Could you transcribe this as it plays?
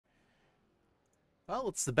Well,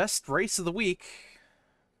 it's the best race of the week.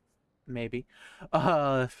 Maybe.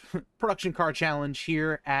 Production car challenge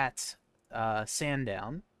here at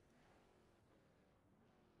Sandown.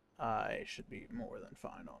 I should be more than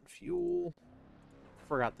fine on fuel.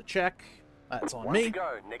 Forgot to check. That's on me. One to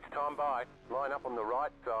go. Next time by. Line up on the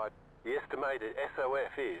right side. The estimated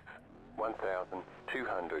SOF is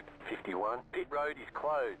 1,251. Pit road is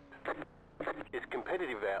closed. It's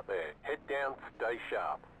competitive out there. Head down, stay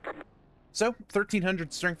sharp. So,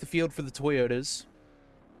 1,300 strength of field for the Toyotas,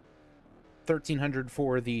 1,300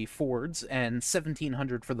 for the Fords, and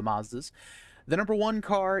 1,700 for the Mazdas. The number one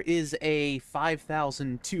car is a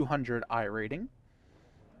 5,200 I rating.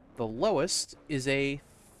 The lowest is a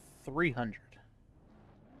 300.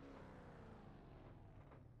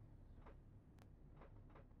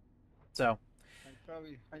 So,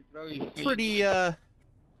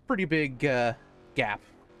 pretty big gap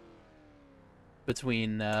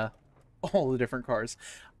between all the different cars.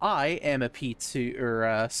 I am a P2,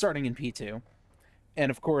 or starting in P2.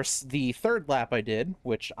 And of course, the third lap I did,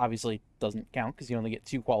 which obviously doesn't count because you only get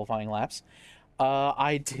 2 qualifying laps,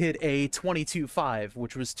 I did a 22.5,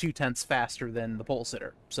 which was 0.2 faster than the pole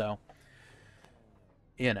sitter. So,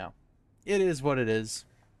 you know, it is what it is.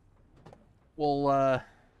 We'll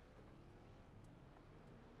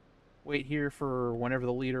wait here for whenever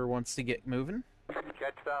the leader wants to get moving.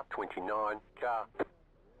 Catch up, 29 car.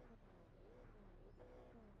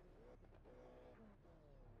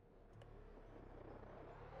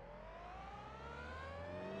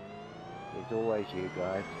 There's always you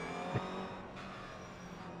guys.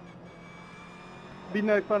 Be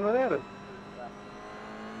no fun without it.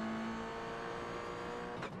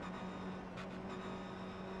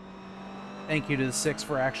 Thank you to the 6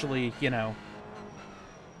 for actually, you know,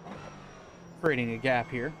 creating a gap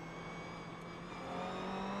here.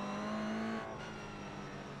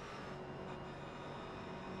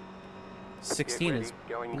 '16 is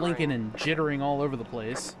blinking and jittering all over the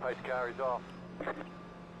place. Pace car is off.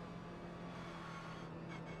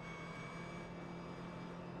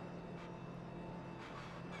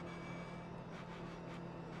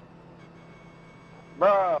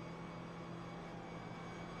 Bruh.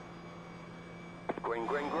 Green,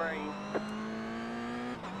 green, green.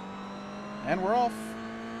 And we're off.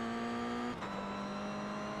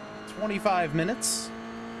 25 minutes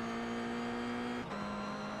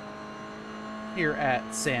here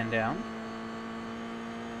at Sandown.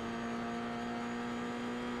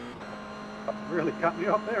 Really cut me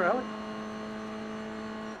off there, Alex.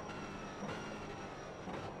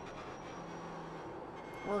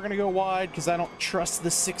 We're going to go wide because I don't trust the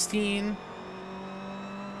 16.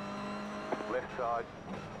 Left side.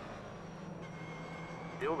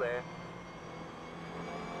 Still there.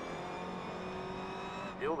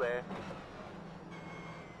 Still there.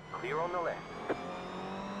 Clear on the left.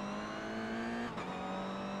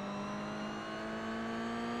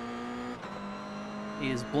 He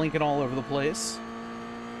is blinking all over the place.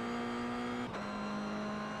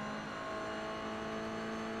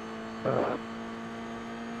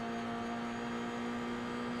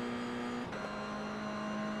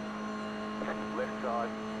 Left side.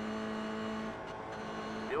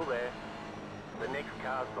 Still there. The next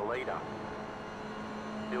car's the leader.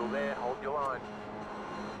 Still there, hold your line.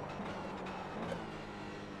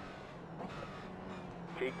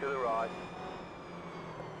 Keep to the right.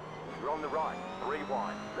 You're on the right, 3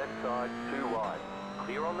 wide. Left side, 2 wide.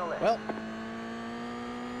 Clear on the left. Well,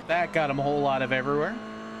 that got him a whole lot of everywhere.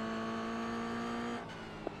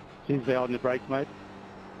 Seems they're holding the brakes, mate.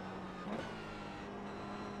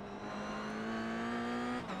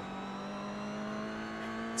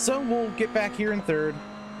 So we'll get back here in third.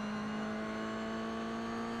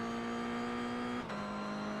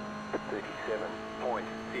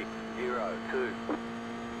 37.602.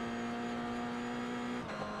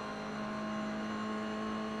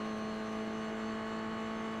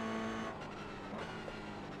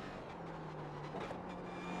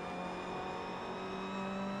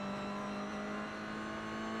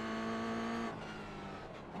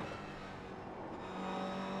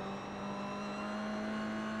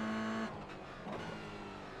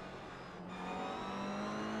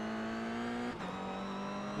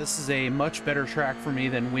 This is a much better track for me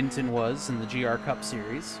than Winton was in the GR Cup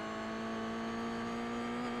Series.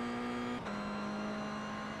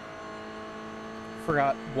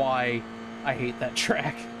 Forgot why I hate that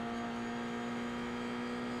track.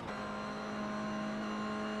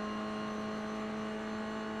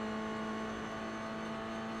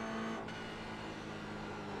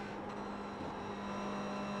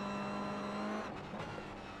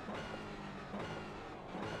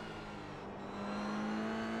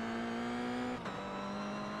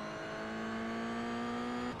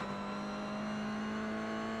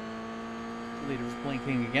 Leader's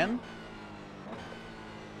blinking again.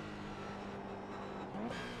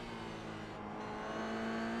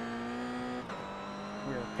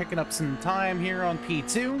 We're picking up some time here on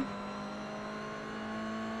P2.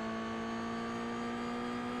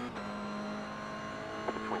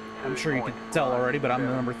 I'm sure you can tell already, but I'm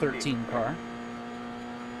the number 13 car.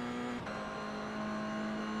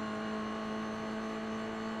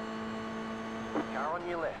 Car on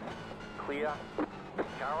your left. Clear.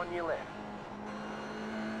 Car on your left.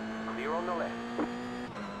 Clear on the left.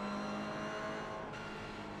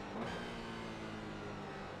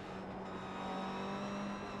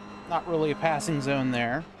 Not really a passing zone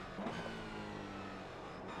there.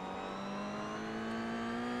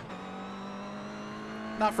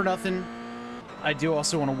 Not for nothing, I do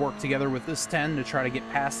also want to work together with this 10 to try to get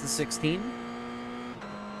past the 16.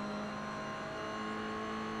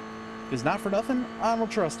 Because not for nothing, I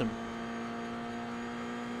don't trust him.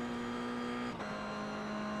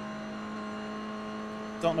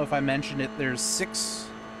 Don't know if I mentioned it, there's 6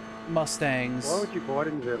 Mustangs, Why would you buy it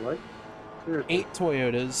into that late? Seriously. 8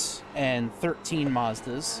 Toyotas, and 13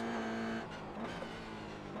 Mazdas.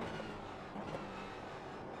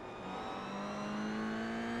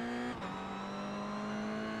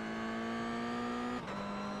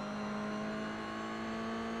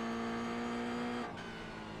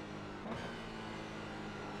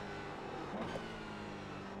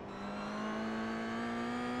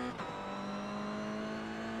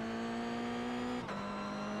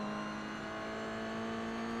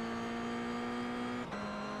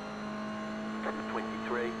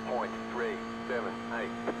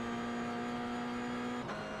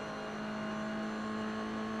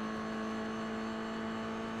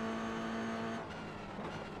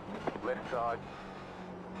 Left side.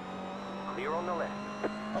 Clear on the left.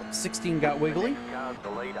 Oh, 16 got wiggly. Next car's the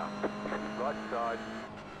leader. Right side.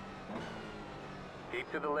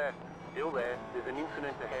 Keep to the left. Still there. There's an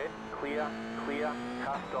incident ahead. Clear, clear.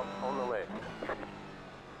 Car stop on the left.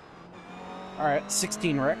 Alright,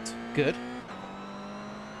 16 wrecked. Good.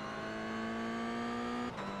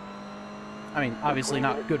 I mean, obviously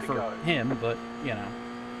not good for him, but, you know.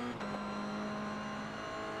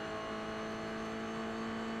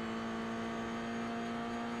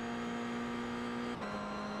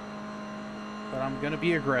 But I'm gonna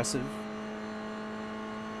be aggressive.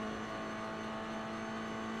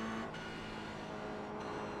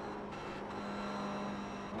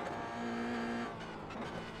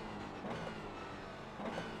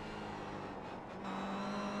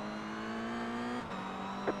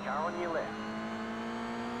 Car on your left.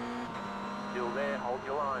 Still there, hold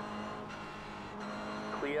your line.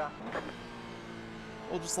 Clear.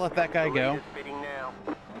 We'll just let that guy The go. leader's fitting now.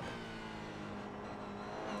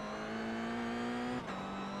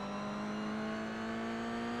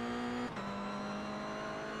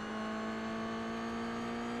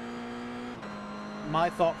 My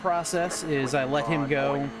thought process is I let him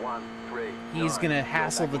go. He's gonna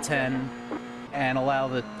hassle the 10 and allow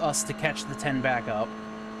us to catch the 10 back up.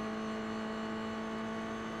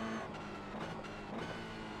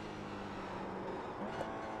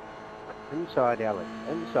 Inside, Alex.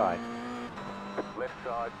 Inside. Left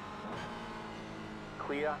side.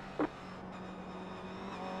 Clear.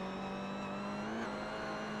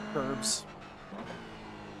 Curbs.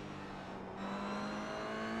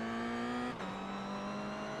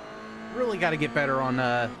 Really got to get better on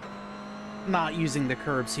not using the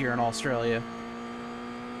curbs here in Australia.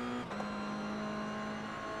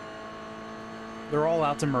 They're all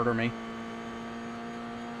out to murder me.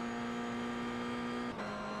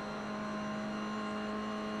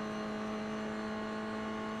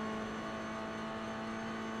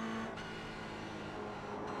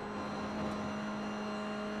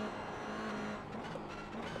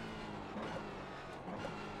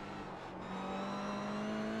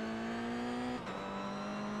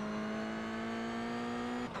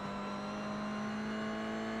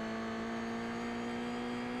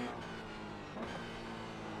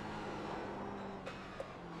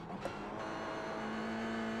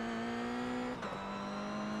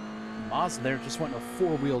 Mazda there just went in a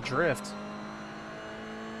four-wheel drift.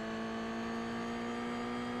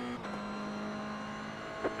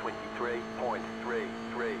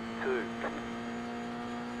 .332.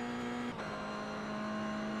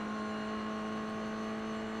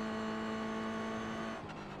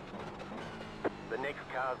 The next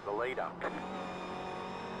car's the leader.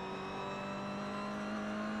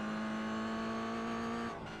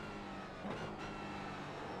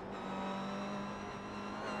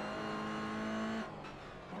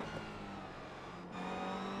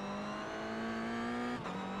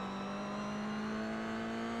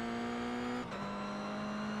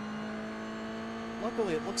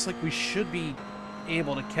 luckily, it looks like we should be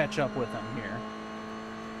able to catch up with them here.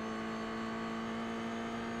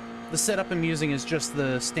 The setup I'm using is just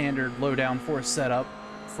the standard low downforce setup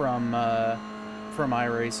from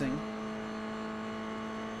iRacing.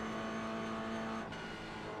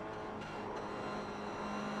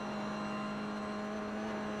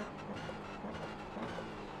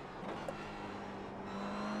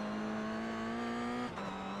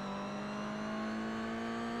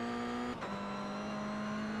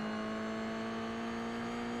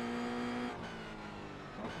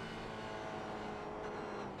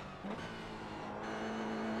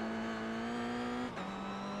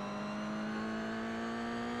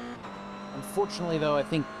 Unfortunately, though, I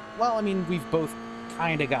think, well, I mean, we've both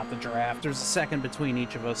kind of got the draft. There's a second between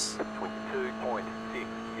each of us.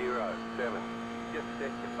 22.607. Just set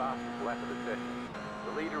your fastest lap of the session.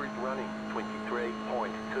 The leader is running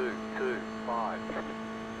 23.225.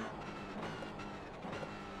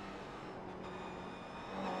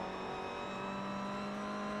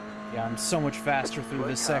 Yeah, I'm so much faster through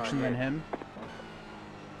this section than him.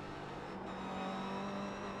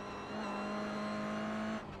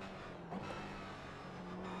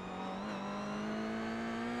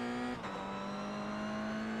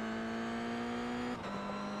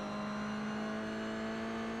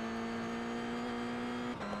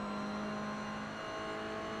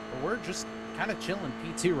 We're just kind of chilling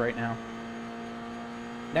P2 right now.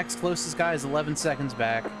 Next closest guy is 11 seconds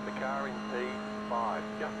back. The car in P5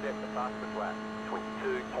 just set the fastest lap,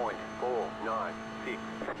 22.496.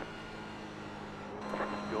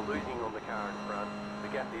 You're losing on the car in front. The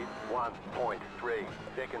gap is 1.3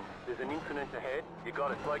 seconds. There's an incident ahead. You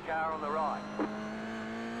got a slow car on the right.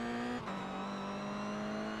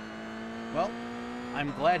 Well,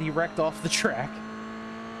 I'm glad he wrecked off the track.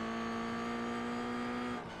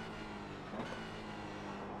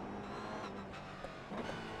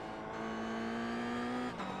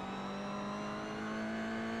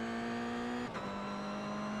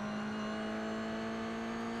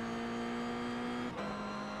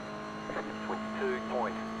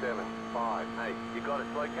 You got a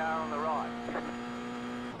slow car on the right.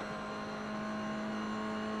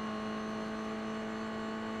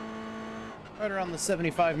 Right around the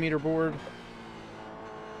 75-meter board.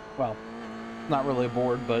 Well, not really a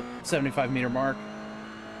board, but 75-meter mark.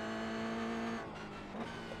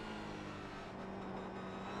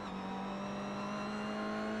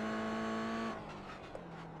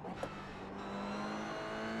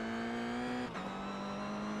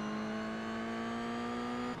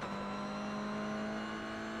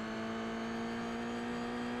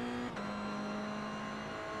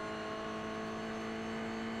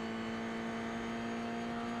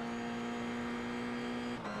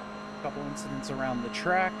 Couple incidents around the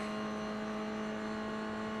track.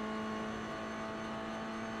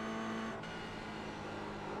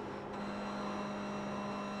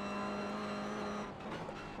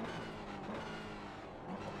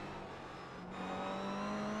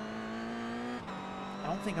 I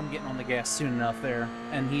don't think I'm getting on the gas soon enough there,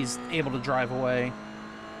 and he's able to drive away.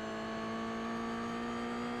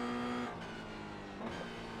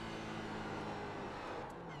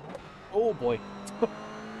 Oh boy.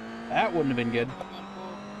 That wouldn't have been good.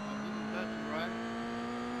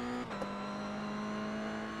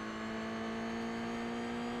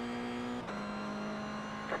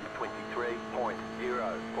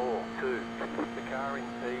 23.042. The car in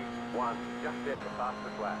P1 just set the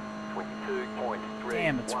fastest lap. 22.3.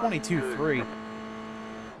 Damn, it's 22.3.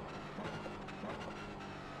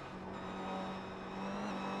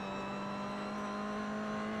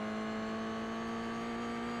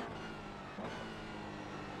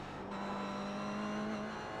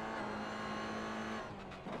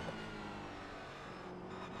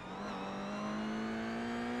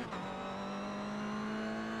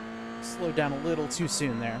 Slowed down a little too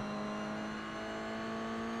soon there.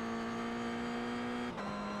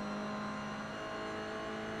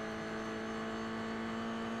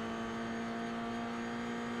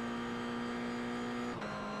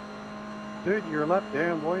 Dude, you're a lap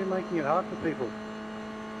down. Why are you making it hard for people?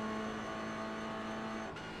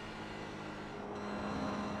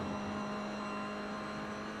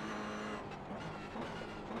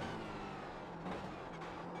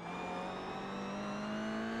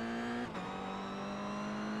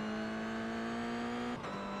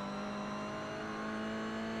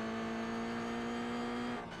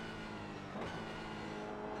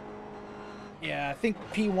 Yeah, I think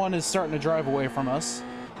P1 is starting to drive away from us.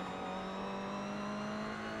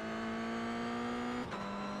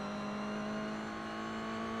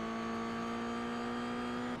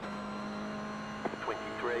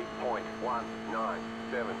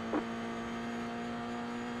 .197.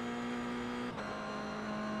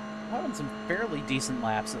 Having some fairly decent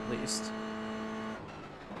laps at least.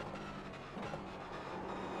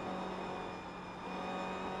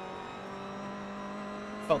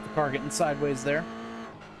 Felt the car getting sideways there.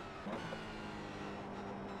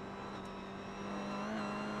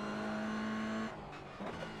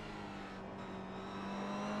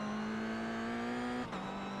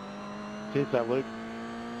 Cheers, that Luke.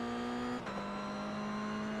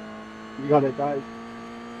 You got it, Dave.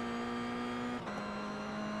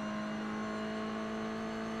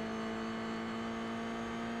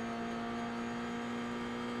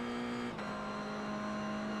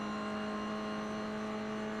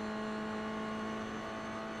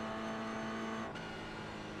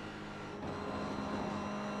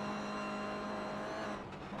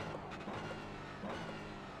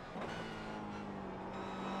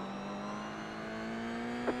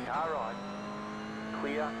 Car right.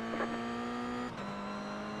 Clear.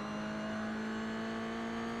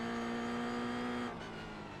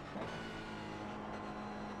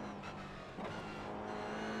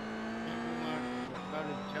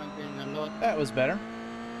 That was better.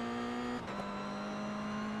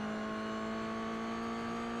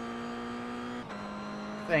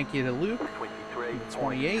 Thank you to Luke. 23.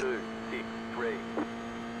 28. 263.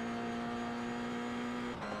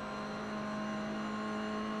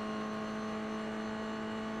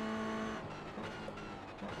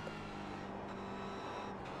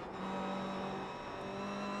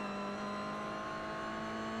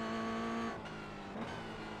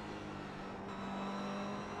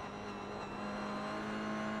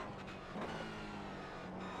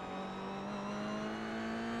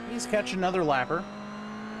 He's catching another lapper.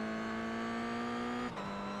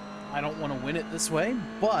 I don't want to win it this way,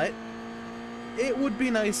 but it would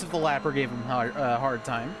be nice if the lapper gave him a hard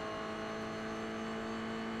time.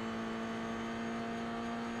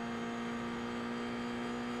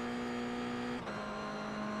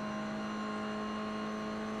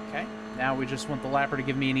 Okay, now we just want the lapper to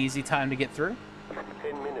give me an easy time to get through.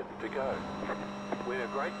 10 minutes to go. We're in a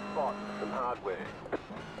great spot for some hardware.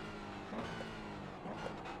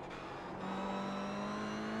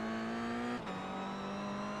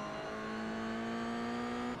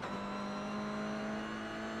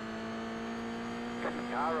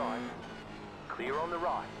 Car right. Clear on the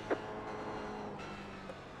right.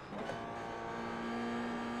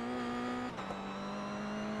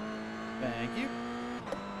 Thank you.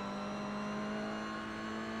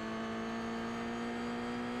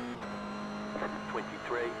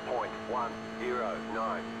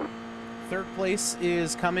 .109. Third place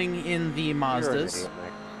is coming in the You're an Mazdas. idiot,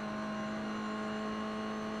 Max.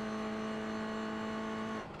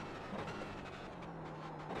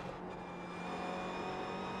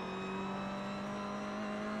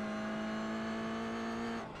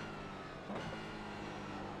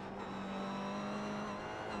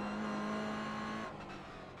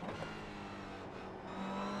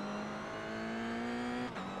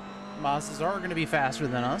 Mazdas are going to be faster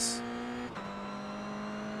than us.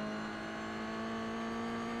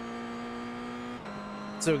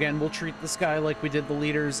 So again, we'll treat this guy like we did the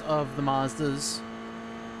leaders of the Mazdas.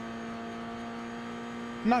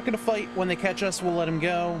 Not going to fight. When they catch us, we'll let him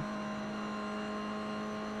go.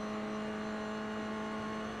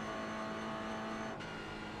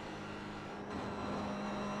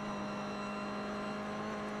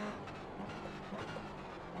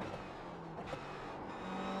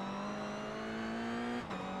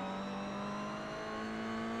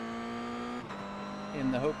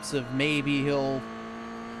 In the hopes of maybe he'll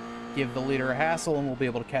give the leader a hassle and we'll be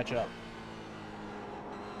able to catch up.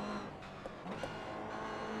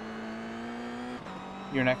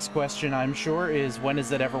 Your next question, I'm sure, is when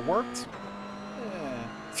has it ever worked?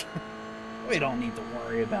 We don't need to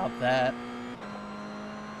worry about that.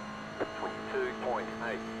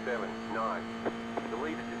 22.879. The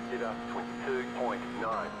leader just did a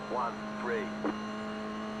 22.913.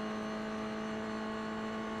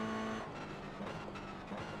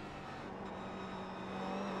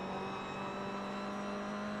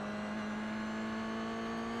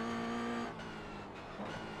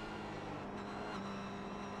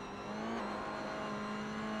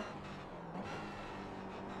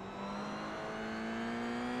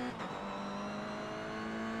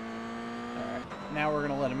 Now we're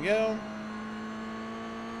going to let him go.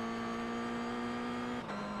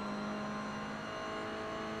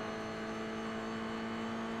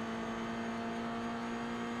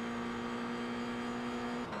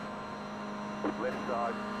 Left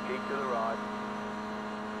side, keep to the right.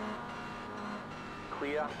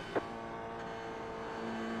 Clear.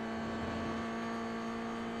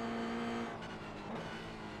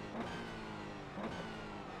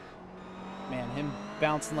 And him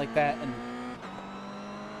bouncing like that and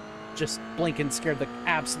just blinking scared the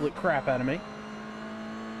absolute crap out of me.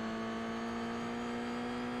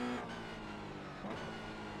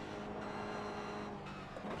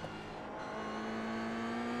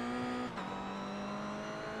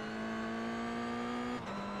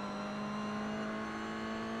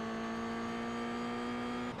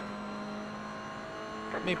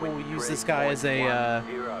 Maybe we'll use this guy as a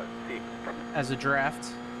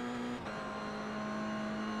draft.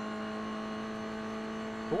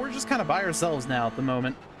 But we're just kind of by ourselves now at the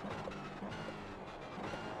moment.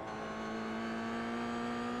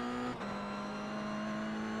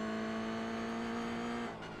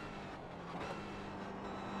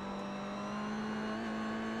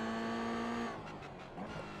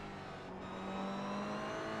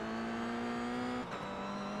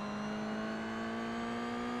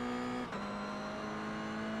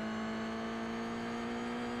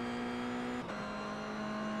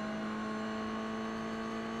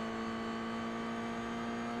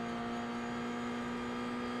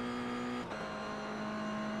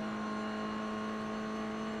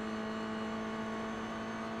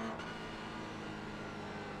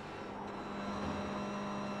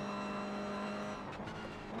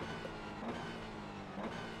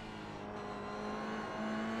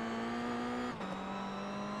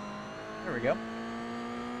 There we go.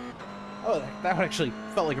 Oh, that actually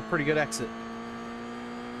felt like a pretty good exit.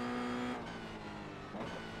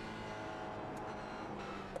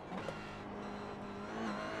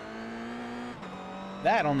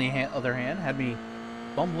 That, on the other hand, had me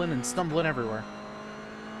bumbling and stumbling everywhere.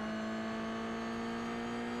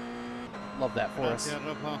 Love that for us.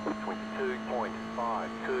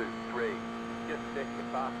 22.523. Just set your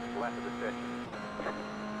fastest lap of the session.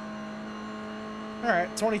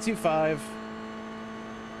 Alright, 22.5.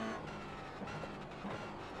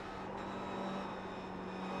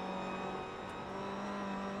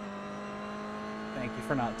 Thank you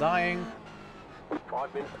for not dying.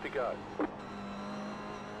 5 minutes to go.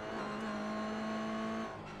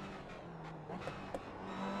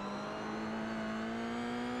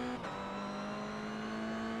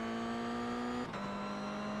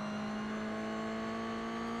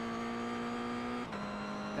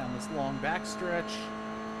 Down this long backstretch.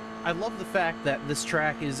 I love the fact that this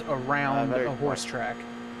track is around a horse track.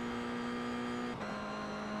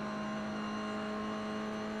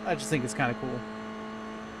 I just think it's kind of cool.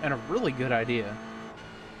 And a really good idea.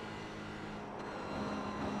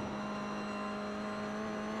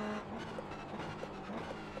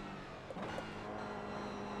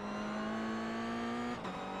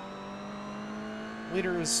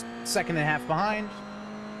 Leader is second and a half behind.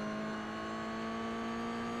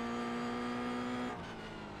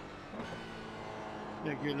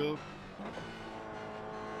 Thank you, Luke.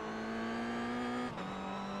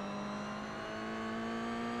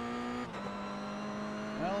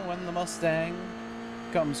 Well, when the Mustang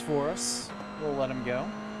comes for us, we'll let him go.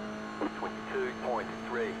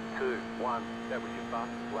 22.321. That was your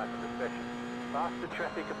fastest lap of the session. Faster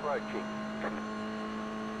traffic approaching.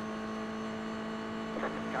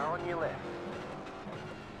 Car on your left.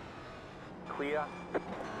 Clear.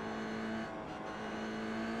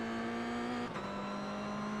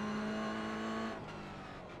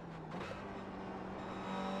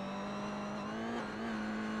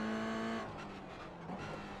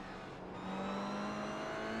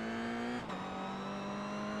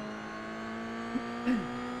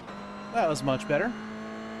 That was much better.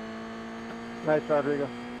 Nice, Rodrigo.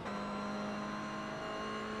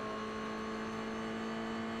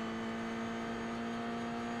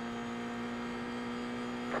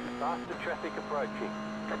 Faster traffic approaching.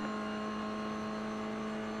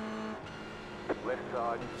 Left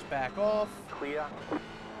side. Just back off. Clear.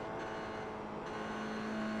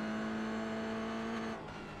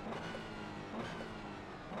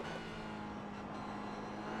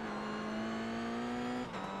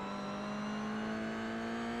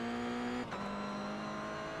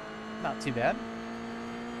 Not too bad.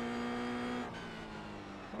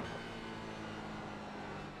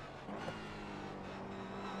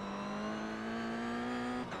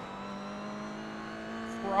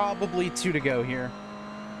 Probably 2 to go here.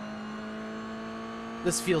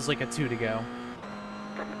 This feels like a 2 to go.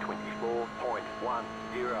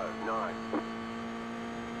 24.109.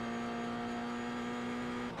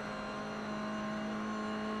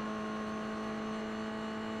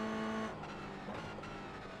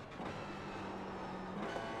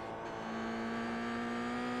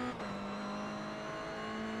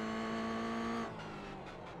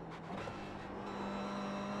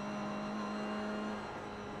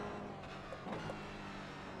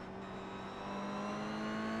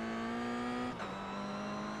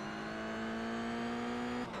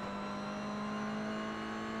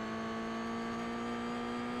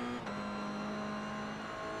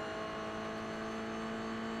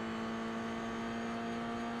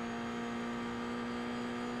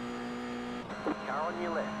 Car on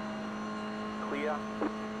your left. Clear.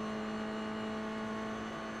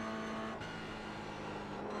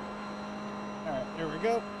 Alright, here we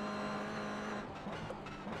go.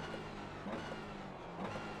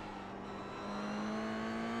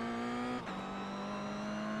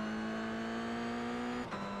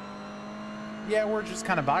 Yeah, we're just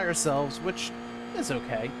kind of by ourselves, which is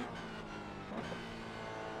okay.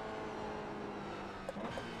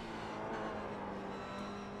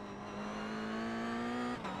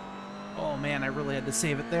 Oh man, I really had to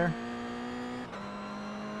save it there.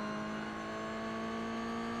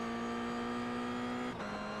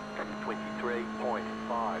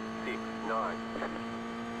 .569.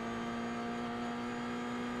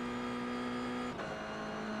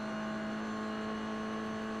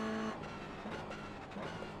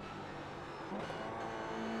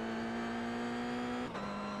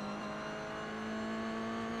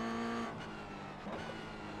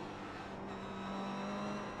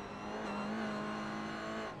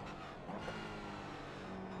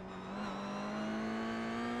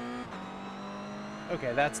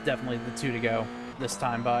 Okay, that's definitely the 2 to go this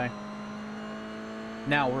time by.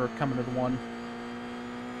 Now we're coming to the 1.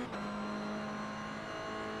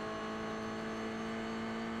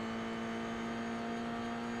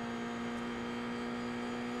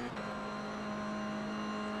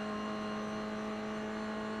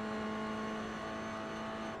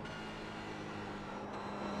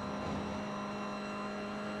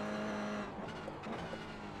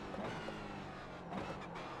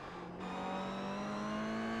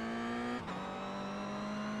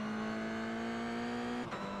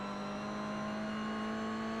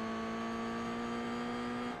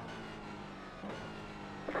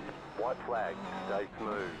 White flag. Stay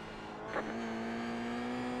smooth.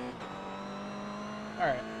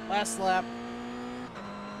 Alright, last lap.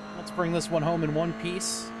 Let's bring this one home in one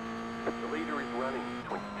piece. The leader is running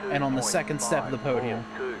 22. And on the second step of the podium.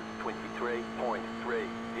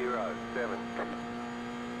 23.307.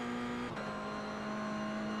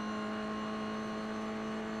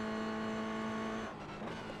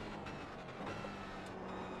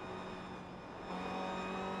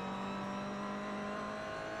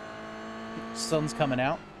 Sun's coming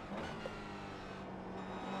out.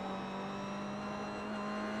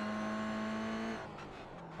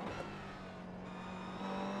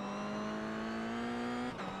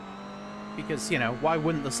 Because, you know, why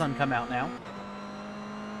wouldn't the sun come out now?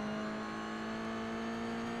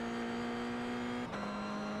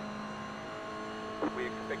 We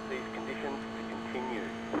expect these conditions to continue.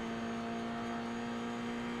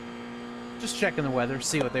 Just checking the weather,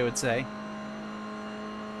 see what they would say.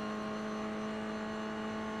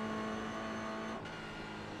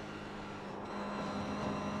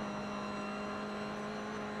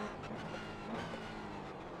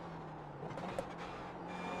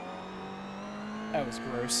 That was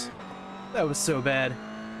gross. That was so bad.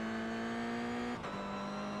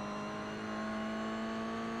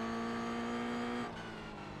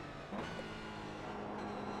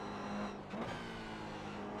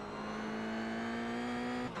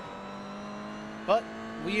 But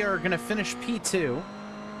we are going to finish P2.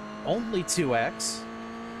 Only 2x.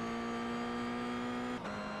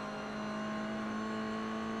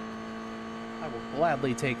 I will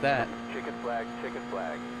gladly take that. Checkered flag, checkered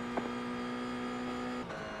flag.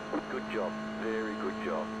 Good job. Very good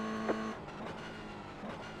job.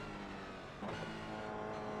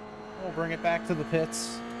 We'll bring it back to the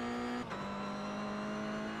pits.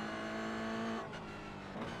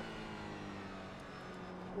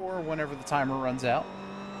 Or whenever the timer runs out.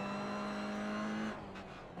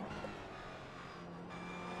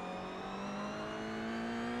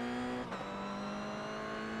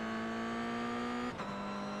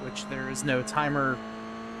 Which there is no timer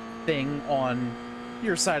thing on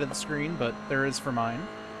your side of the screen, but there is for mine.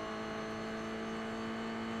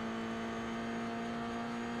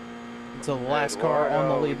 Until the last car on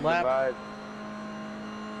the lead lap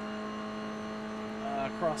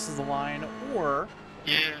crosses the line, or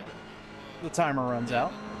the timer runs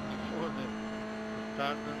out. Before the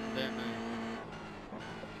start, and then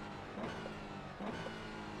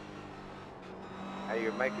Hey,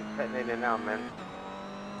 you're making cutting in and out, man.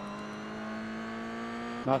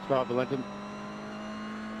 Nice start, Valentin.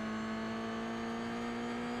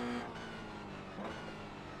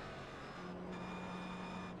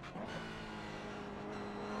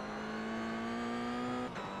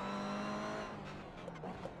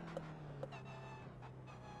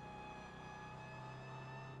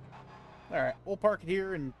 Alright, we'll park it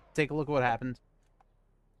here and take a look at what happened.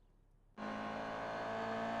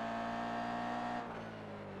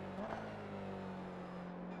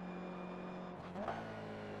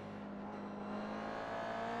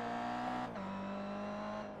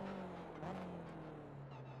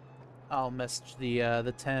 I'll message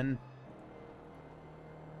the 10.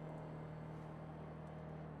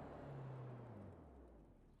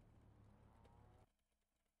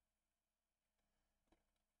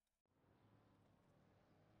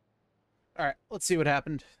 All right, let's see what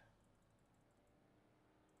happened.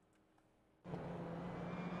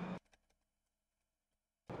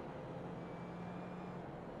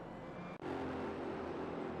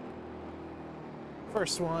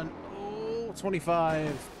 First one, oh,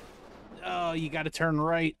 25. Oh, you got to turn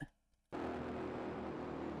right.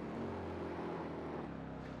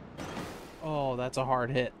 Oh, that's a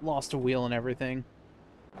hard hit. Lost a wheel and everything.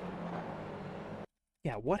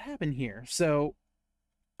 Yeah, what happened here? So,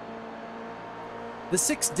 the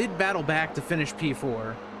 6 did battle back to finish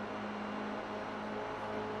P4.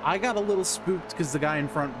 I got a little spooked because the guy in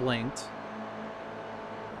front blinked.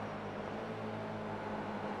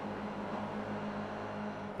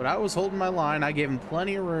 But I was holding my line. I gave him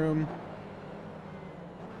plenty of room.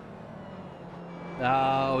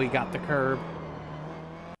 Oh, he got the curb.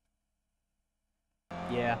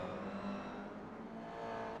 Yeah.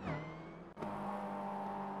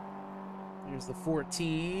 Here's the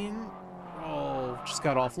 14. Oh, just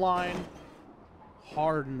got offline.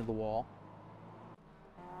 Hard into the wall.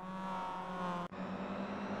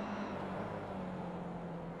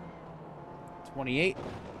 $28.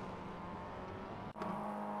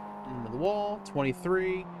 Into the wall.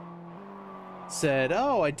 23. Said,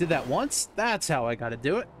 oh, I did that once. That's how I gotta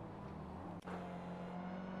do it.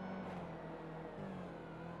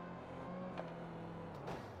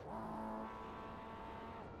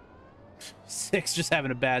 Six just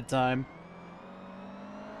having a bad time.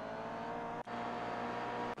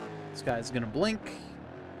 This guy's gonna blink.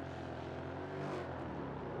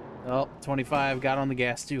 Oh, 25 got on the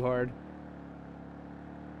gas too hard.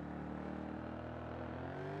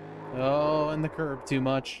 Oh, and the curb too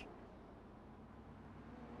much.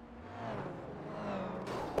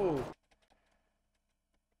 Oh.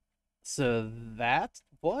 So that,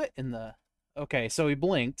 what in the... Okay, so he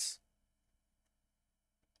blinked.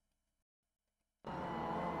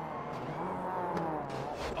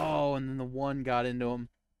 Oh, and then the one got into him.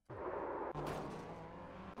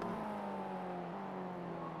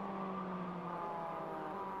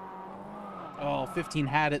 Oh, 15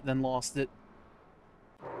 had it, then lost it.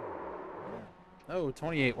 Oh,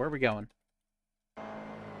 28, where are we going?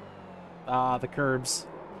 Ah, the curbs.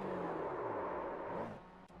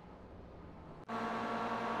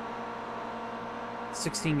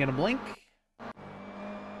 $16 gonna blink.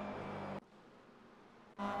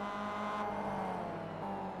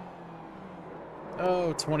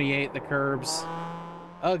 Oh, 28, the curbs.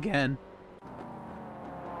 Again.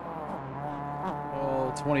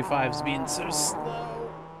 Oh, 25's being so slow.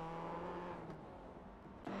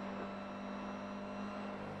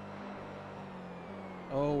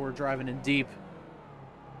 Oh, we're driving in deep.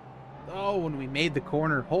 Oh, when we made the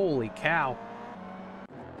corner, holy cow.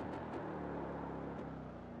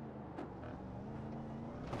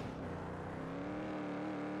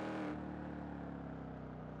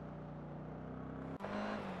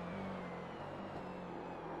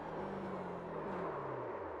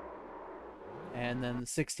 And then the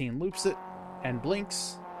 16 loops it and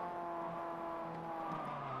blinks.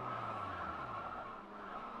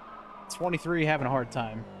 23 having a hard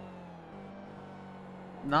time.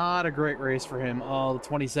 Not a great race for him. Oh, the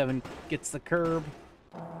 27 gets the curb.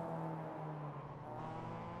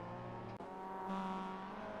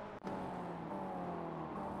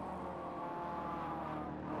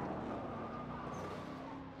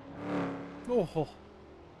 Oh.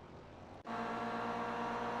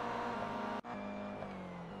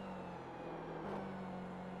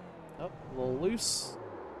 Oh, a little loose.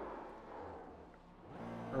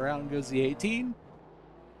 Around goes the 18.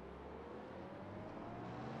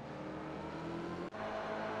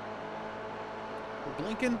 We're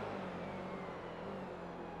blinking.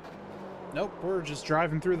 Nope, we're just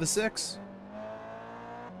driving through the 6.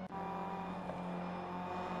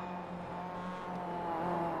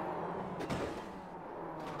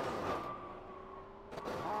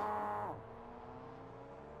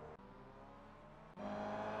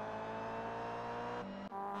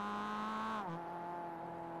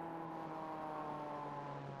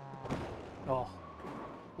 Oh,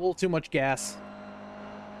 a little too much gas.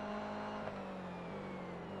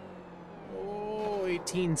 Oh,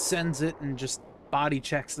 18 sends it and just body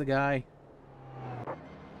checks the guy.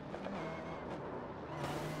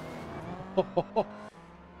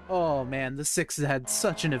 Oh man, the 6 had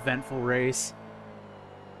such an eventful race.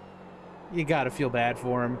 You gotta feel bad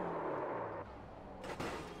for him.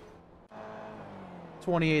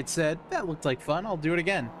 28 said, that looked like fun, I'll do it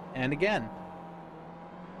again. And again.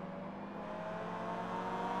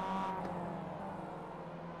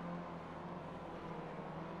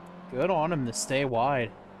 Good on him to stay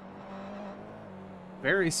wide.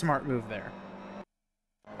 Very smart move there.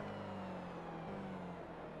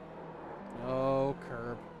 Oh,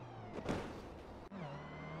 curb.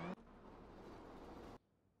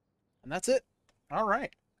 And that's it. All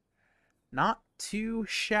right. Not too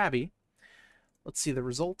shabby. Let's see the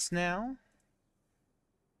results now.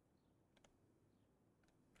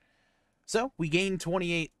 So, we gained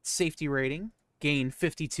 28 safety rating, gained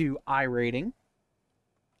 52 I rating.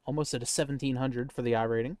 Almost at a 1700 for the I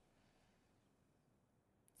rating.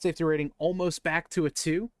 Safety rating almost back to a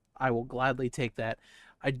 2. I will gladly take that.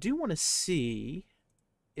 I do want to see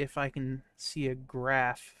if I can see a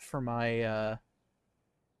graph for my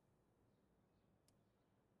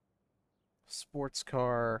sports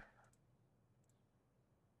car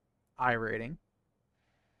I rating.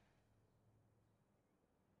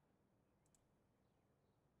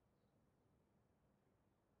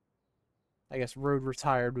 I guess road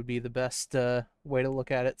retired would be the best way to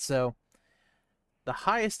look at it. So the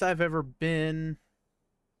highest I've ever been,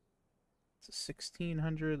 it's a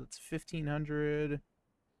 1600, that's 1500.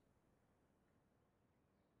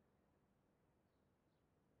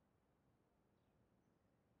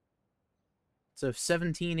 So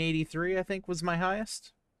 1783, I think, was my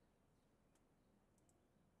highest.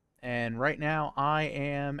 And right now I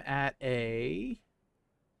am at a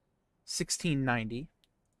 1690.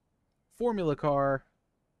 Formula car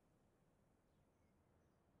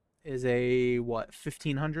is a, what,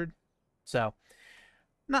 1500? So,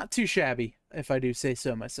 not too shabby, if I do say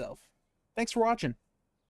so myself. Thanks for watching.